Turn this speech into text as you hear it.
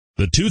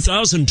The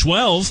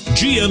 2012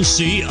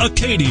 GMC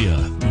Acadia.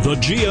 The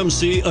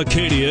GMC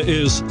Acadia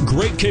is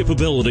great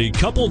capability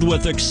coupled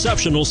with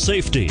exceptional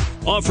safety,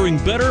 offering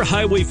better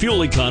highway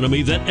fuel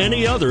economy than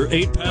any other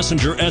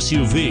 8-passenger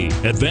SUV,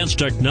 advanced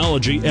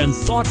technology, and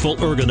thoughtful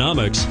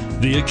ergonomics.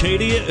 The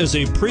Acadia is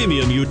a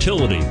premium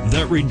utility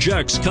that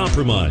rejects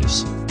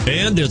compromise,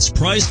 and it's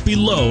priced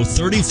below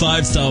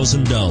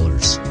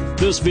 $35,000.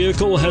 This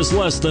vehicle has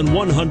less than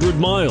 100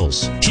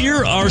 miles.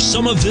 Here are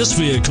some of this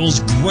vehicle's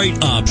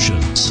great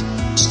options: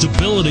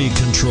 stability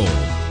control,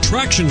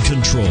 traction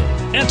control,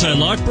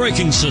 anti-lock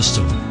braking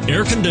system,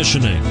 air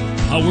conditioning,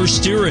 power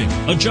steering,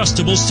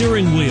 adjustable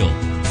steering wheel,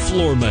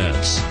 floor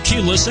mats,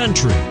 keyless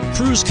entry,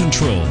 cruise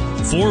control,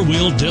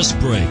 4-wheel disc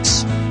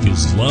brakes.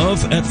 Is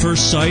love at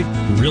first sight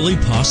really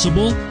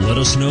possible? Let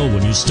us know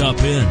when you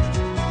stop in.